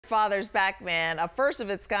Father's back, man. A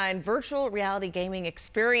first-of-its-kind virtual reality gaming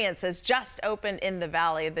experience has just opened in the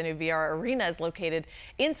Valley. The new VR arena is located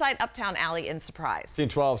inside Uptown Alley in Surprise. Team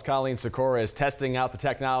 12's Colleen Sikora is testing out the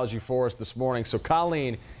technology for us this morning. So,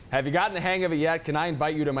 Colleen, have you gotten the hang of it yet? Can I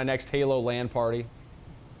invite you to my next Halo LAN party?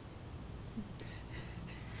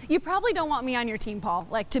 You probably don't want me on your team, Paul.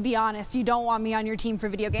 Like, to be honest, you don't want me on your team for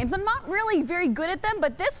video games. I'm not really very good at them,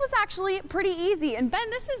 but this was actually pretty easy. And Ben,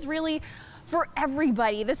 this is really for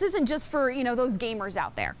everybody. This isn't just for, you know, those gamers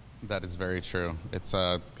out there. That is very true. It's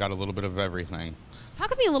got a little bit of everything. Talk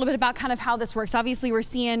with me a little bit about kind of how this works. Obviously, we're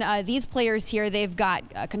seeing these players here. They've got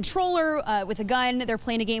a controller with a gun. They're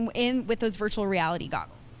playing a game with those virtual reality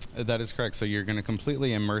goggles. That is correct. So you're going to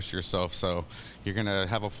completely immerse yourself. So you're going to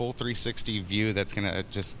have a full 360 view that's going to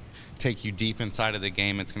just take you deep inside of the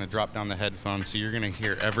game. It's going to drop down the headphones. So you're going to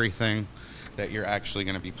hear everything that you're actually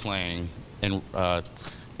going to be playing and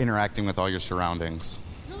interacting with all your surroundings.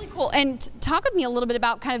 Really cool. And talk with me a little bit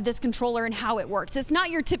about kind of this controller and how it works. It's not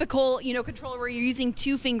your typical, you know, controller where you're using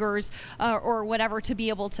two fingers or whatever to be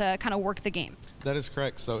able to kind of work the game. That is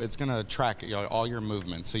correct. So it's going to track all your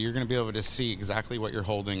movements. So you're going to be able to see exactly what you're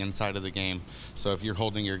holding inside of the game. So if you're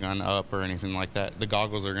holding your gun up or anything like that, the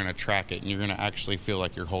goggles are going to track it and you're going to actually feel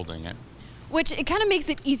like you're holding it. Which it kind of makes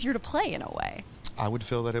it easier to play in a way. I would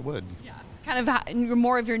feel that it would. Yeah. Kind of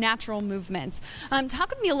more of your natural movements. Talk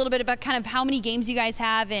with me a little bit about kind of how many games you guys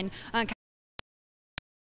have and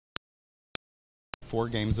 4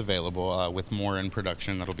 games available with more in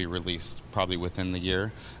production that'll be released probably within the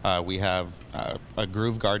year. We have a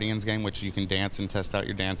Groove Guardians game, which you can dance and test out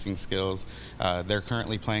your dancing skills. They're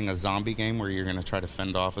currently playing a zombie game where you're going to try to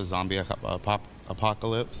fend off a zombie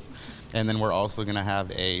apocalypse. And then we're also going to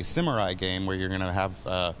have a samurai game where you're going to have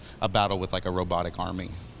a battle with like a robotic army.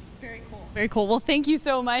 Very cool. Well, thank you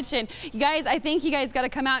so much. And you guys, I think you guys got to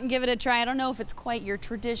come out and give it a try. I don't know if it's quite your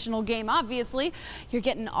traditional game. Obviously, you're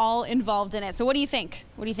getting all involved in it. So what do you think?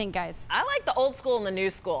 What do you think, guys? I like the old school and the new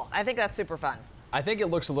school. I think that's super fun. I think it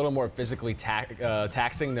looks a little more physically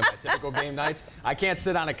taxing than my typical game nights. I can't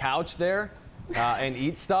sit on a couch there and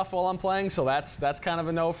eat stuff while I'm playing, so that's kind of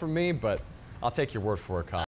a no for me, but I'll take your word for it, Colin.